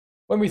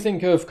When we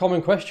think of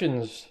common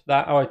questions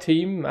that our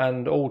team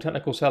and all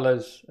technical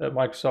sellers at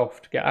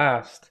Microsoft get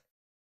asked,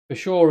 for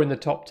sure in the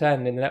top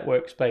 10 in the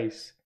network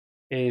space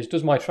is,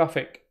 does my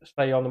traffic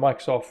stay on the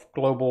Microsoft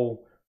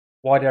global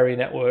wide area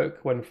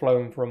network when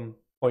flown from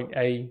point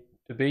A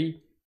to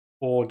B,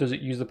 or does it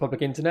use the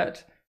public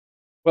internet?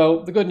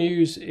 Well, the good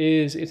news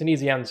is it's an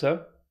easy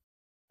answer,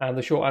 and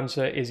the short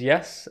answer is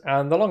yes,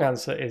 and the long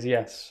answer is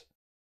yes.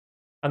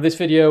 And this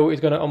video is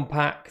going to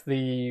unpack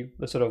the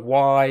sort of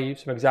why,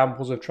 some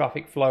examples of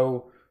traffic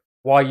flow,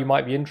 why you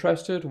might be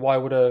interested, why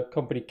would a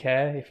company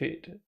care if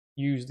it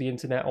used the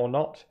internet or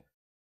not.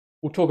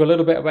 We'll talk a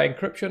little bit about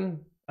encryption,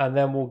 and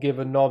then we'll give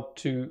a nod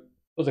to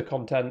other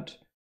content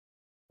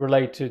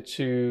related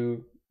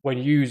to when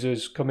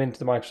users come into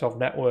the Microsoft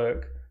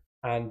network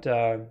and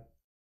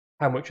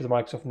how much of the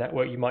Microsoft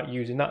network you might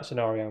use in that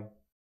scenario.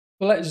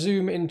 So let's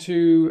zoom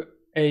into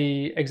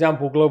an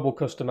example global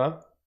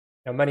customer.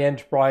 Many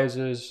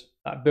enterprises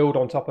that build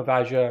on top of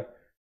Azure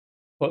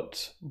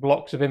put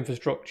blocks of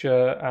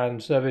infrastructure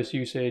and service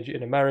usage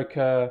in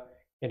America,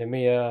 in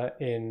EMEA,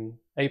 in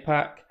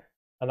APAC,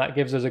 and that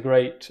gives us a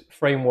great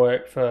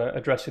framework for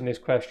addressing this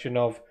question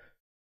of,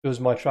 does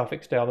my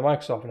traffic stay on the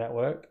Microsoft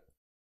network?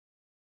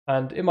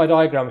 And in my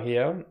diagram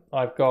here,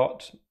 I've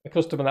got a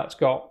customer that's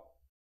got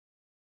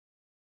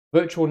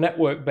virtual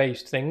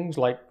network-based things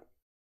like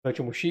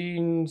virtual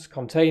machines,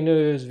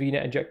 containers,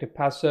 VNet injected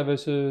PaaS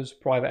services,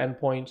 private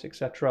endpoints,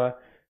 etc.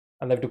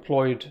 And they've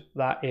deployed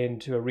that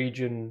into a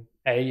region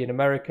A in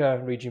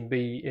America, region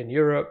B in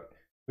Europe,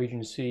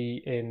 region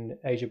C in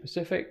Asia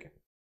Pacific.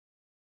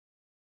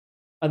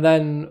 And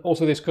then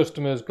also this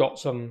customer's got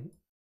some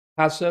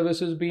PaaS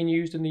services being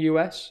used in the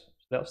US.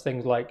 So that's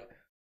things like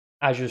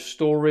Azure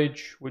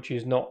Storage, which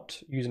is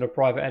not using a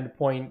private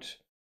endpoint.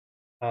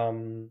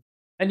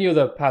 Any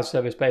other PaaS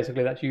service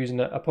basically that's using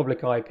a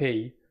public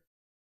IP.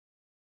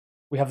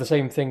 We have the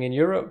same thing in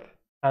Europe,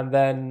 and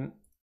then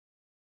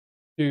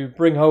to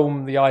bring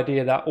home the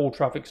idea that all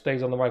traffic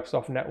stays on the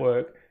Microsoft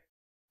network,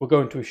 we're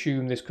going to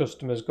assume this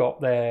customer's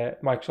got their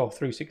Microsoft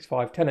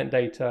 365 tenant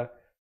data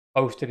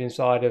hosted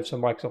inside of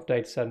some Microsoft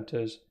data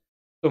centers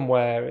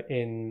somewhere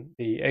in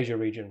the Asia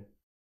region.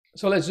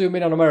 So let's zoom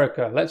in on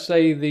America. Let's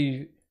say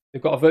they've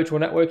got a virtual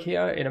network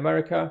here in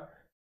America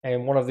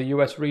in one of the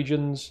US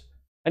regions,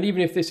 and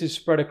even if this is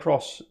spread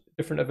across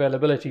different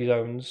availability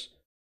zones,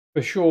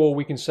 for sure,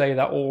 we can say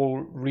that all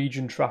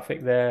region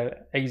traffic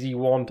there,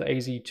 AZ1 to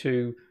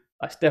AZ2,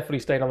 that's definitely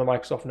stayed on the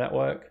Microsoft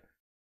network.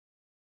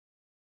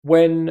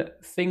 When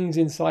things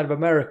inside of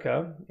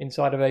America,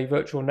 inside of a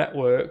virtual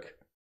network,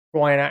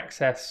 try and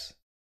access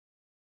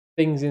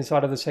things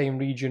inside of the same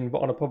region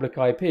but on a public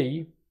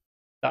IP,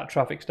 that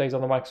traffic stays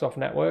on the Microsoft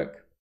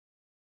network.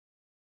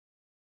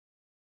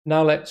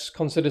 Now let's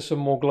consider some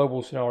more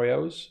global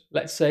scenarios.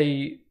 Let's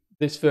say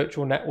this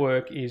virtual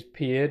network is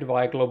peered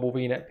via global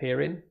VNet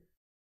peering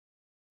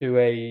to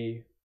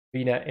a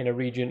VNet in a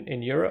region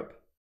in Europe.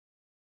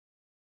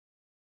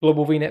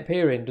 Global VNet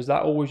peering, does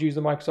that always use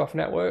the Microsoft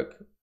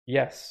network?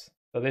 Yes.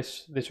 So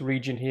this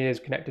region here is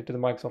connected to the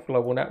Microsoft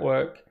global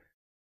network.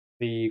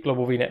 The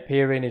global VNet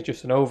peering is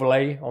just an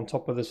overlay on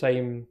top of the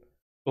same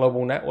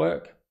global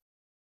network.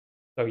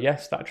 So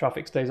yes, that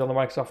traffic stays on the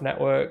Microsoft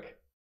network.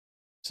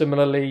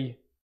 Similarly,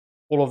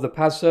 all of the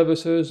PaaS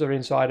services are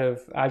inside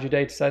of Azure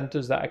data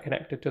centers that are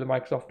connected to the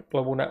Microsoft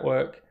global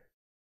network.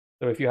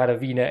 So if you had a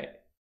VNet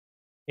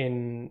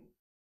in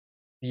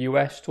the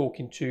US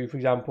talking to, for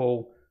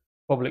example,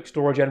 public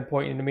storage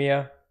endpoint in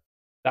EMEA,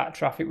 that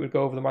traffic would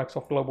go over the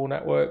Microsoft global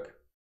network.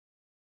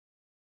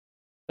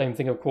 Same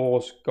thing, of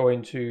course,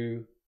 going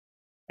to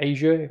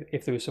Asia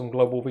if there was some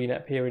global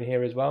VNet peering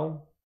here as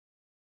well.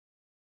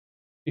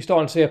 You're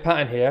starting to see a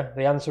pattern here.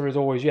 The answer is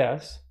always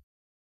yes.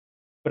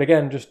 But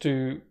again, just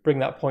to bring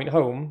that point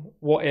home,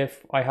 what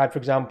if I had, for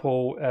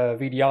example, a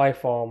VDI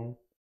farm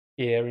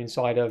here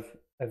inside of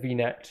a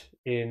VNet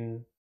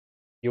in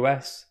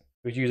US,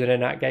 was using a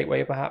NAT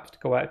gateway perhaps to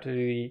go out to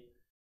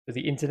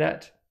the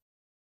internet?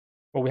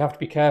 Well, we have to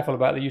be careful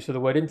about the use of the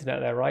word internet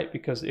there, right?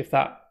 Because if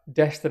that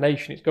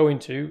destination it's going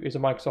to is a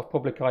Microsoft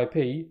public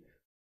IP,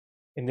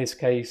 in this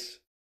case,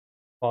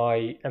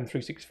 my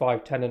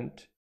M365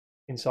 tenant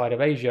inside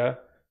of Asia,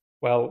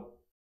 well,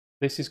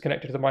 this is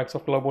connected to the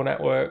Microsoft global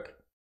network.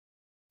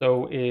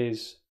 So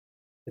is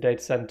the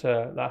data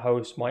center that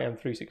hosts my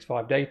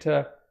M365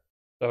 data.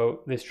 So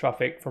this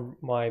traffic from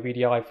my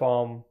VDI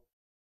farm,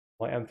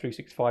 my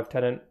M365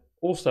 tenant,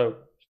 also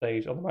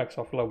stays on the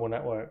Microsoft global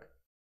network.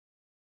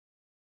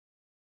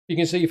 You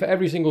can see for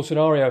every single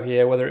scenario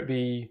here, whether it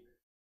be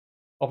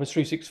Office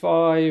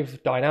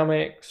 365,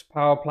 Dynamics,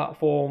 Power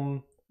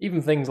Platform,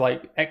 even things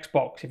like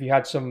Xbox, if you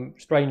had some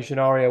strange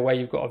scenario where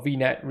you've got a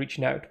VNet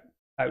reaching out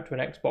to an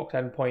Xbox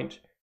endpoint,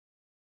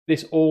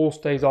 this all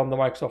stays on the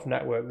Microsoft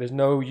network. There's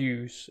no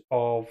use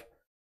of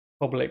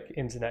public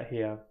internet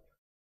here.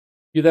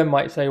 You then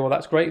might say, well,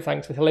 that's great,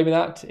 thanks for telling me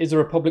that. Is there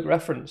a public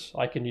reference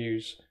I can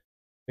use?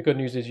 The good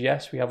news is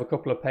yes, we have a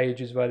couple of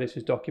pages where this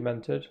is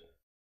documented.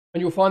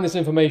 And you'll find this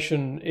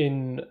information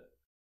in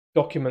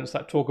documents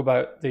that talk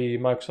about the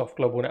Microsoft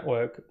Global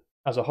Network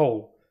as a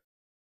whole.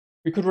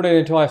 We could run an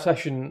entire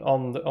session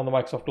on the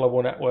Microsoft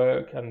Global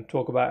Network and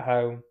talk about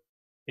how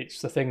it's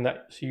the thing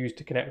that's used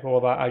to connect all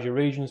of our Azure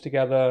regions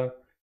together,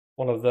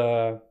 one of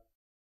the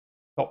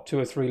top 2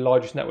 or 3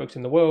 largest networks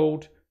in the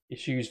world.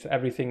 It's used for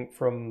everything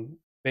from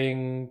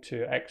Bing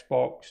to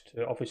Xbox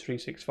to Office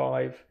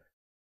 365.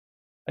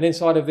 And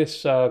inside of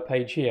this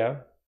page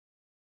here,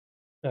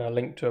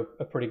 linked to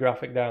a pretty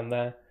graphic down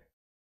there,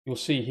 you'll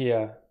see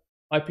here,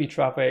 IP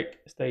traffic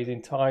stays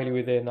entirely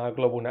within our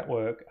global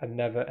network and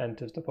never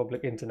enters the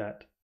public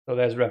internet. So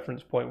there's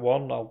reference point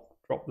 1. I'll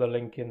drop the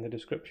link in the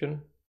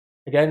description.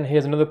 Again,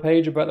 here's another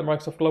page about the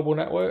Microsoft Global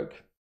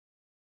Network.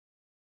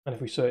 And if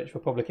we search for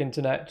public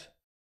internet,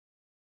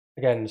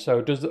 again,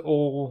 so does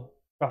all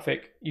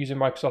traffic using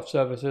Microsoft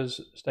services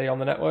stay on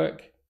the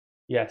network?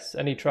 Yes,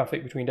 any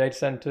traffic between data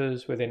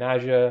centers within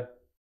Azure,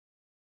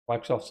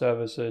 Microsoft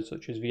services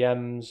such as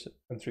VMs,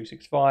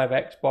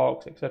 M365,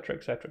 Xbox, etc.,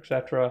 etc.,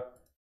 etc.,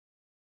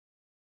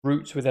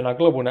 routes within our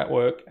global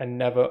network and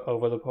never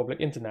over the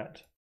public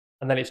internet.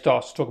 And then it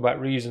starts to talk about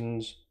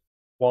reasons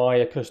why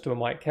a customer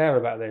might care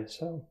about this.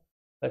 So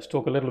let's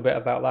talk a little bit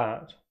about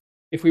that.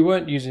 If we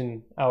weren't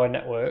using our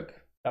network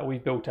that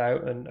we've built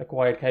out and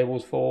acquired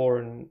cables for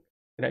and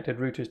connected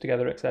routers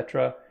together,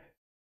 etc.,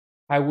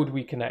 how would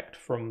we connect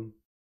from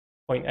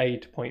point A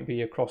to point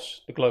B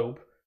across the globe?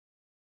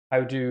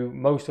 How do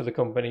most of the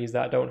companies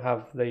that don't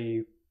have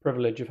the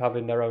privilege of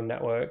having their own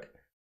network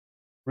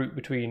route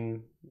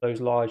between those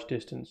large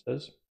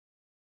distances?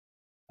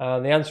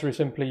 And the answer is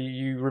simply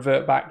you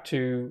revert back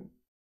to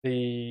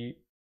the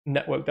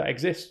network that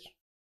exists,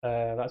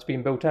 that's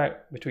been built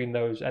out between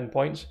those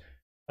endpoints.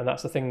 And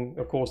that's the thing,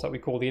 of course, that we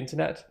call the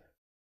internet,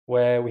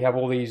 where we have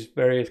all these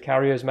various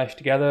carriers meshed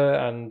together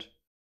and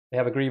they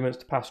have agreements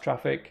to pass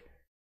traffic.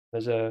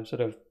 There's a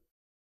sort of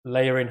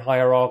layering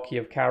hierarchy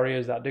of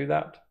carriers that do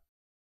that.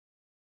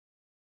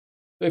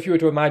 So if you were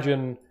to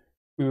imagine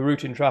we were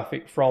routing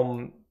traffic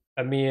from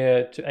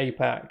EMEA to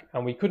APAC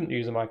and we couldn't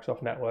use the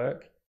Microsoft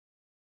network,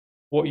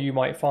 what you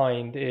might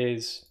find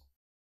is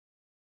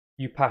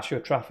you pass your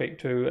traffic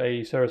to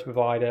a service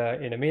provider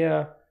in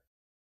EMEA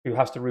who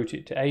has to route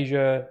it to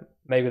Asia.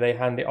 Maybe they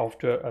hand it off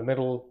to a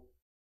middle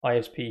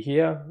ISP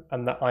here,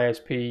 and that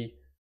ISP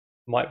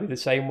might be the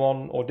same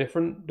one or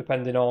different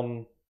depending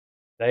on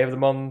day of the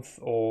month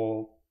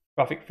or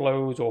traffic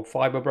flows or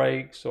fiber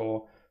breaks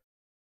or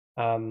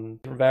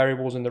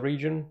variables in the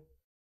region.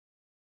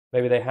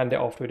 Maybe they hand it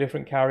off to a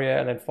different carrier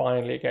and then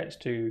finally it gets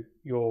to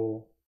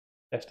your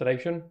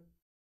destination.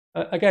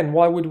 Again,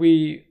 why would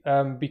we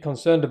be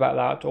concerned about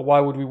that, or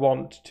why would we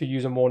want to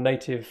use a more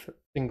native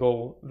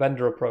single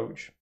vendor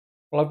approach?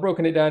 Well, I've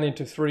broken it down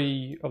into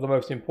 3 of the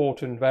most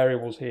important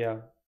variables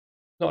here.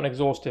 Not an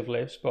exhaustive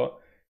list, but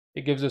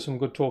it gives us some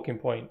good talking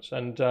points.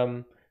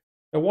 And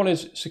one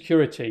is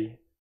security.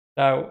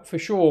 Now, for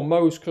sure,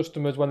 most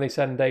customers, when they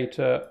send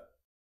data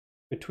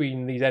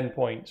between these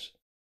endpoints,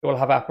 they will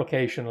have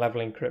application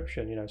level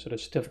encryption, sort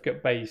of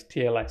certificate-based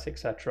TLS,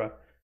 etc.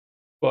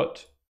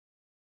 But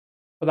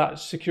for that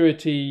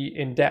security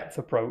in-depth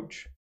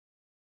approach,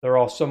 there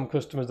are some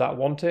customers that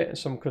want it and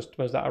some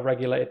customers that are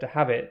regulated to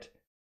have it,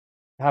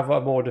 have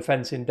a more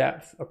defense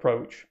in-depth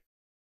approach.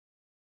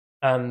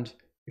 And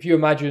if you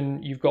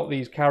imagine you've got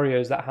these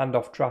carriers that hand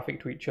off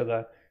traffic to each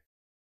other,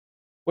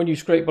 when you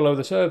scrape below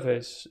the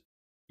surface,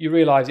 you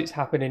realize it's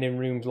happening in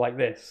rooms like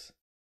this.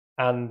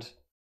 And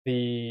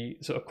the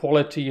sort of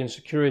quality and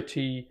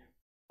security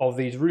of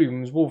these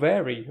rooms will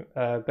vary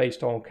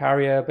based on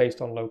carrier,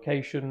 based on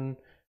location.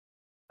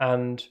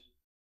 And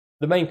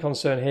the main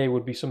concern here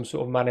would be some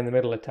sort of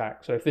man-in-the-middle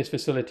attack. So if this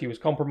facility was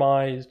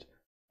compromised,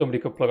 somebody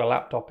could plug a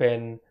laptop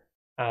in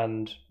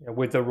and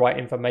with the right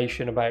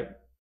information about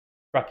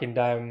tracking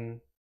down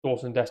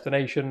source and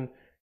destination,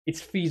 it's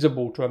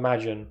feasible to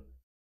imagine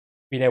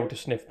being able to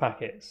sniff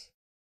packets.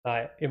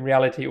 In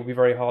reality, it will be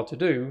very hard to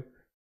do,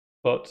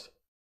 but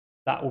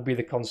that will be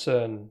the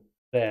concern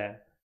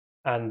there.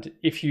 And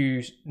if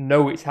you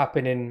know it's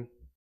happening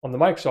on the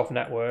Microsoft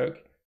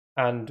network,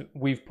 and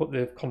we've put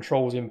the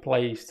controls in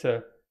place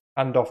to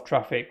hand off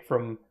traffic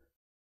from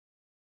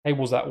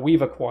cables that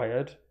we've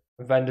acquired,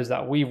 vendors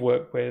that we've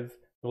worked with,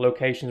 the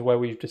locations where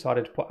we've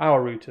decided to put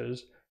our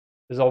routers,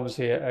 there's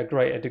obviously a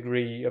greater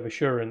degree of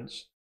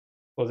assurance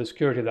for the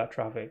security of that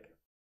traffic.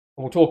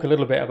 And we'll talk a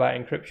little bit about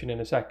encryption in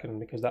a second,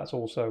 because that's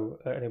also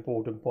an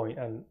important point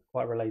and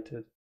quite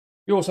related.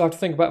 You also have to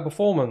think about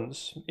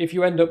performance. If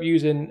you end up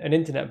using an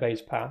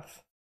internet-based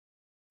path,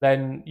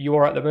 then you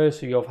are at the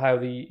mercy of how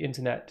the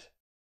internet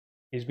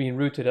is being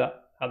routed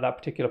at that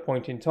particular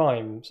point in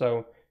time.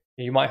 So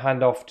you might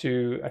hand off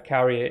to a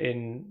carrier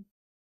in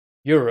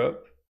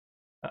Europe,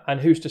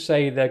 and who's to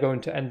say they're going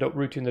to end up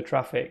routing the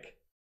traffic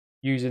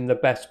using the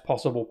best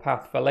possible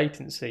path for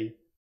latency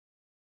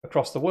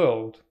across the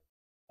world?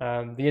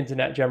 The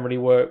internet generally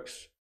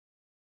works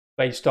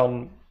based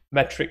on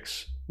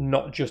metrics,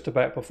 not just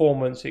about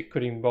performance. It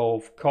could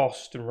involve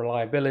cost and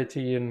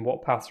reliability and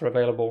what paths are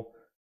available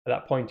at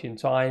that point in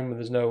time, and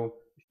there's no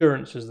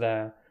assurances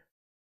there.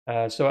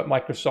 So at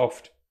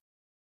Microsoft,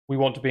 we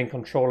want to be in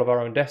control of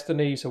our own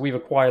destiny. So we've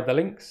acquired the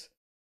links.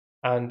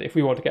 And if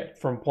we want to get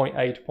from point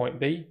A to point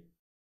B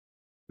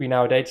between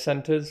our data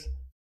centers,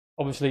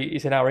 obviously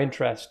it's in our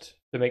interest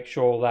to make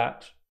sure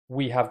that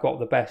we have got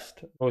the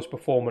best, most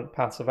performant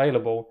paths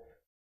available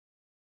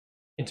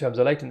in terms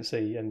of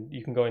latency. And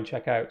you can go and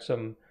check out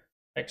some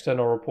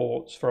external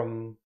reports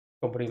from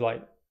companies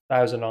like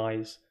Thousand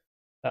Eyes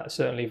that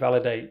certainly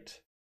validate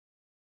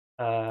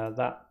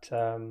that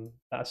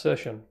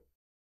assertion.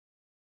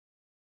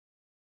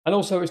 And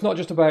also, it's not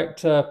just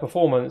about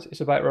performance,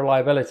 it's about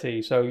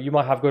reliability. So you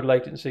might have good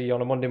latency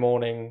on a Monday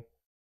morning.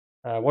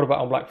 What about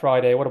on Black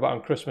Friday? What about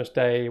on Christmas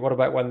Day? What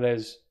about when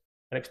there's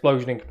an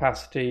explosion in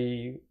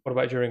capacity? What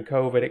about during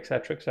COVID,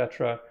 etc.,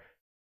 etc.?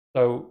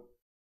 So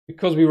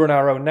because we run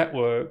our own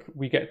network,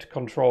 we get to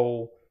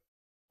control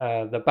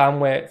the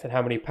bandwidth and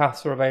how many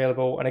paths are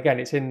available. And again,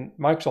 it's in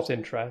Microsoft's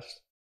interest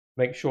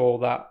to make sure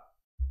that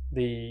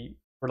the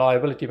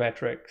reliability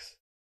metrics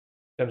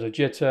in terms of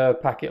jitter,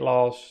 packet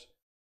loss,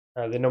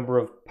 the number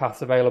of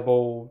paths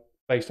available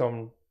based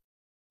on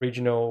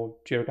regional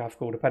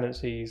geographical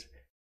dependencies,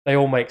 they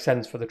all make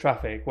sense for the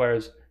traffic.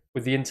 Whereas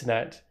with the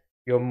internet,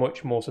 you're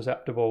much more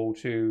susceptible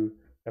to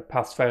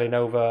paths failing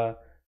over.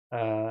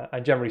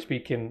 And generally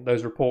speaking,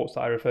 those reports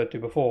that I referred to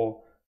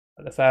before,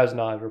 the Thousand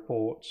Eyes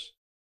reports,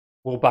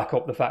 will back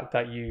up the fact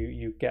that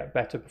you get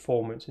better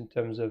performance in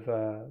terms of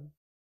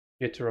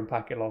jitter and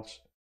packet loss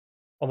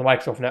on the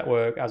Microsoft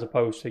network as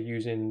opposed to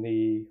using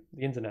the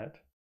internet.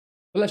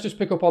 But let's just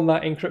pick up on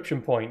that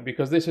encryption point,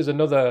 because this is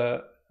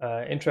another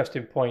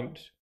interesting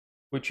point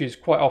which is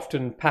quite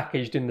often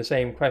packaged in the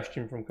same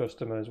question from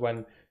customers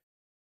when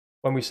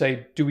we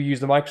say, do we use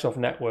the Microsoft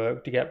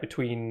network to get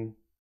between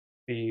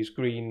these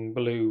green,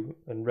 blue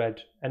and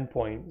red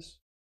endpoints?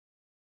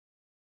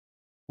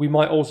 We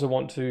might also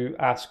want to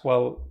ask,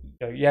 well,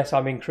 yes,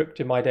 I'm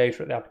encrypting my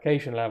data at the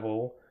application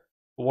level,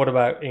 but what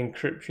about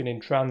encryption in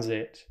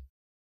transit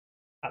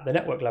at the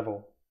network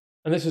level?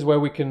 And this is where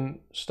we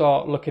can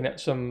start looking at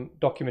some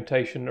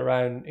documentation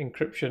around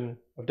encryption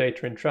of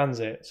data in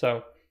transit.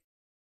 So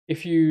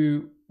if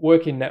you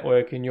work in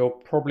networking, you're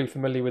probably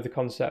familiar with the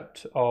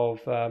concept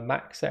of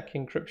MACsec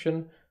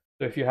encryption.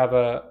 So if you have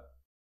a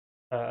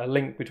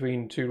link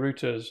between two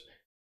routers,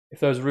 if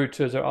those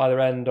routers at either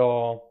end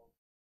are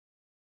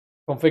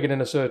configured in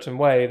a certain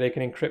way, they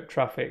can encrypt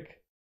traffic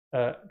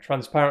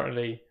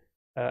transparently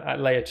at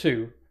layer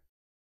 2,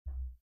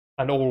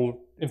 and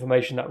all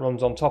information that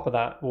runs on top of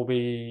that will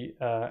be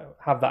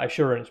have that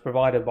assurance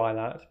provided by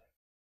that.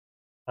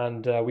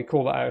 And we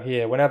call that out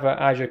here. Whenever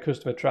Azure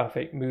customer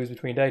traffic moves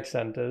between data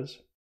centers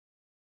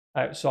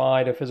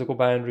outside of physical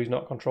boundaries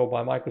not controlled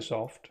by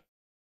Microsoft,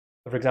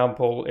 for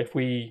example, if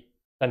we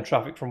send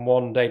traffic from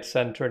one data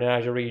center in an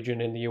Azure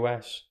region in the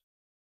US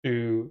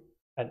to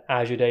an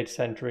Azure data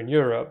center in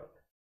Europe,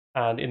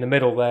 and in the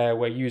middle there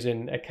we're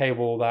using a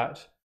cable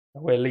that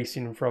we're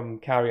leasing from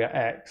carrier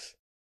X,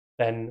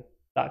 then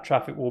that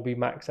traffic will be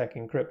MACsec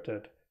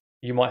encrypted.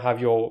 You might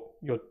have your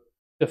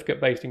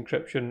certificate-based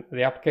encryption at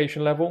the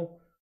application level,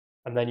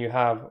 and then you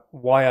have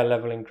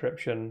wire-level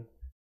encryption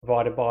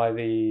provided by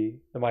the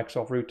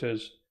Microsoft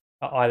routers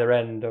at either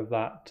end of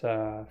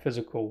that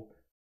physical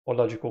or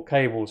logical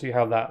cable. So you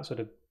have that sort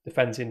of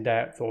defense in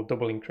depth or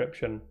double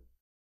encryption.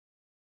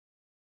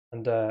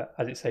 And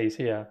as it says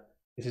here,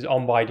 this is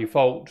on by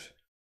default.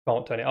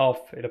 Can't turn it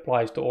off. It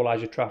applies to all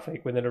Azure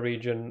traffic within a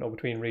region or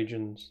between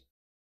regions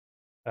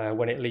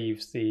when it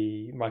leaves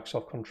the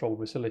Microsoft controlled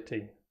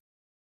facility.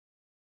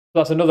 So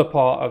that's another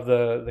part of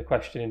the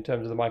question in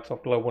terms of the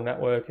Microsoft global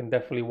network, and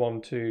definitely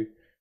one to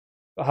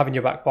have in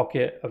your back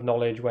pocket of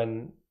knowledge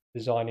when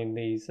designing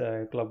these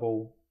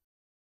global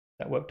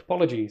network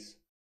topologies.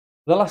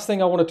 The last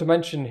thing I wanted to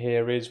mention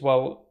here is,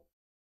 well,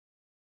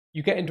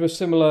 you get into a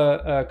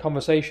similar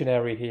conversation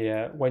area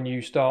here when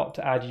you start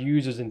to add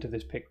users into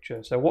this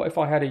picture. So what if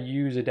I had a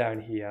user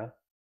down here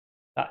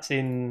that's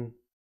in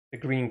the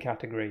green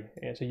category?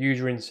 It's a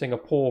user in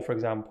Singapore, for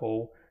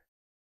example,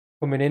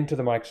 coming into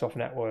the Microsoft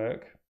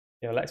network,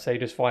 let's say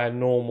just via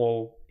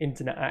normal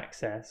internet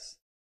access,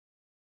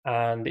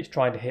 and it's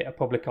trying to hit a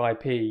public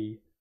IP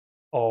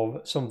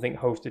of something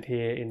hosted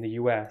here in the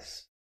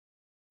US.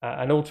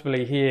 And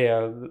ultimately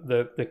here,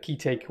 the key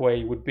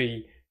takeaway would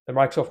be the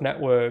Microsoft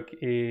network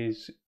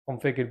is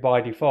configured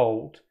by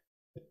default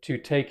to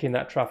take in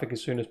that traffic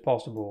as soon as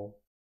possible.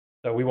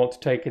 So we want to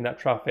take in that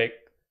traffic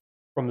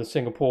from the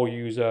Singapore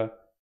user,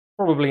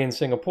 probably in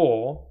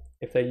Singapore,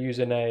 if they're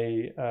using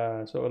a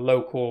sort of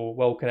local,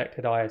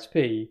 well-connected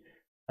ISP,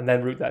 and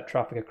then route that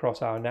traffic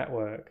across our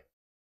network.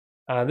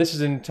 This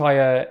is an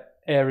entire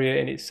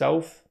area in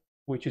itself,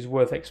 which is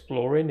worth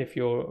exploring if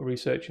you're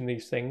researching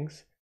these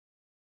things.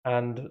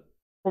 And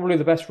probably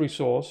the best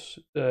resource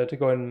to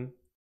go and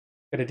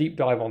get a deep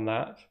dive on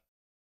that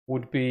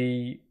would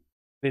be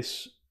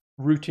this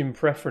routing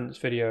preference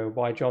video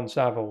by John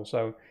Saville.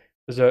 So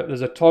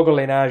there's a toggle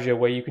in Azure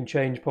where you can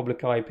change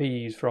public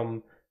IPs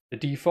from the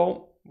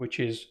default, which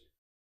is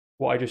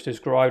what I just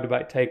described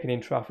about taking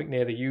in traffic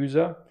near the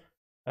user.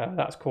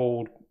 That's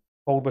called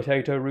cold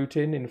potato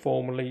routing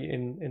informally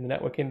in the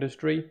network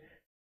industry.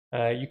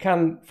 You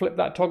can flip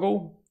that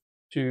toggle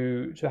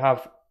to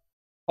have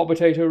hot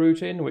potato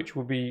routing, which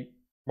would be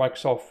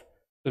Microsoft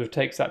sort of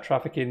takes that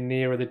traffic in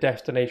nearer the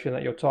destination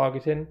that you're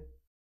targeting.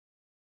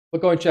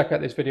 But go and check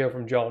out this video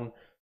from John.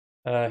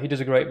 He does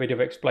a great video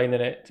of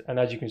explaining it, and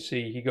as you can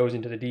see, he goes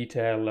into the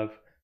detail of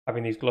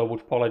having these global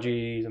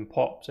topologies and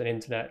POPs and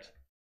internet,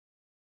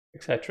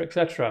 etc.,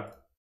 etc.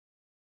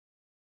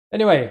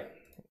 Anyway,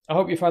 I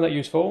hope you found that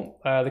useful.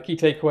 The key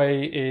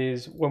takeaway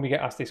is when we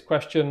get asked this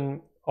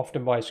question,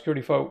 often by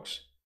security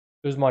folks,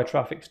 does my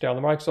traffic stay on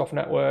the Microsoft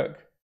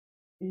network?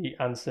 The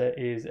answer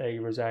is a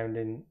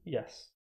resounding yes.